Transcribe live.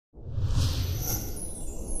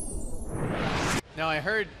Now, I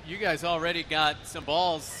heard you guys already got some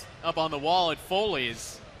balls up on the wall at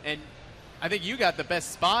Foley's, and I think you got the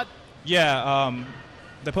best spot. Yeah,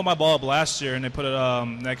 they put my ball up last year, and they put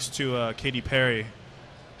it next to Katy Perry.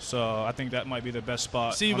 So I think that might be the best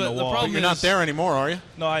spot on the wall. Problem you're not there anymore, are you?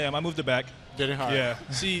 No, I am. I moved it back. Did it? Right. Yeah.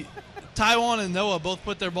 See, Taijuan and Noah both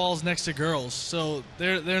put their balls next to girls, so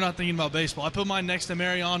they're not thinking about baseball. I put mine next to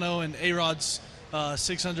Mariano and A-Rod's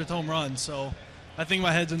 600th home run, so I think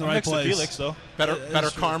my head's in the right place. Next to Felix, though. Better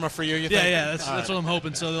karma for you, think? Yeah, that's what I'm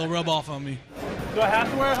hoping, so they'll rub off on me. Do I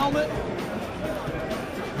have to wear a helmet?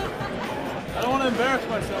 I don't want to embarrass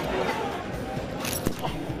myself here.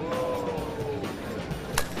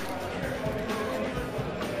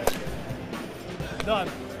 Done.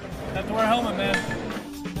 Have to wear a helmet, man.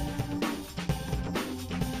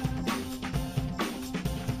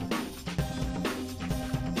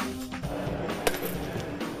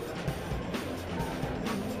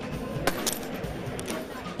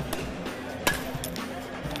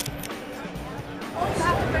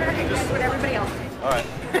 Just what everybody else did. All right.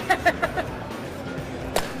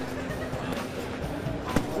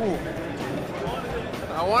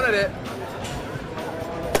 I wanted it.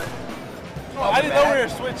 I didn't know we were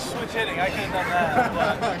switch hitting. I could have done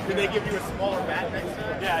that. Did they give you a smaller bat next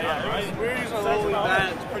to it? Yeah. We're using a lowly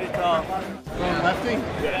bat. It's pretty tough. Going lefty?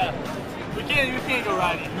 Yeah. We can't go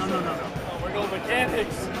righty. No. We're going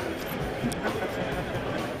mechanics.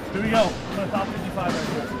 Here we go. I'm going to top 55 right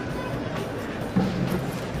here.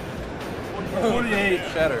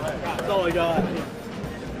 48. Better. That's all I got.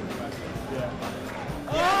 Yeah.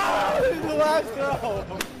 Oh, this is the last throw.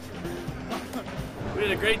 We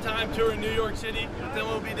had a great time touring New York City with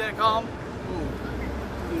MLB.com.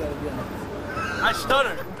 Do that again. I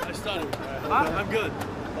stuttered. I'm good.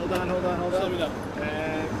 Hold on. Just let me know.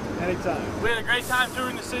 And anytime. We had a great time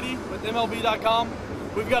touring the city with MLB.com.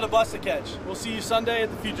 We've got a bus to catch. We'll see you Sunday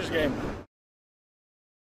at the Futures game.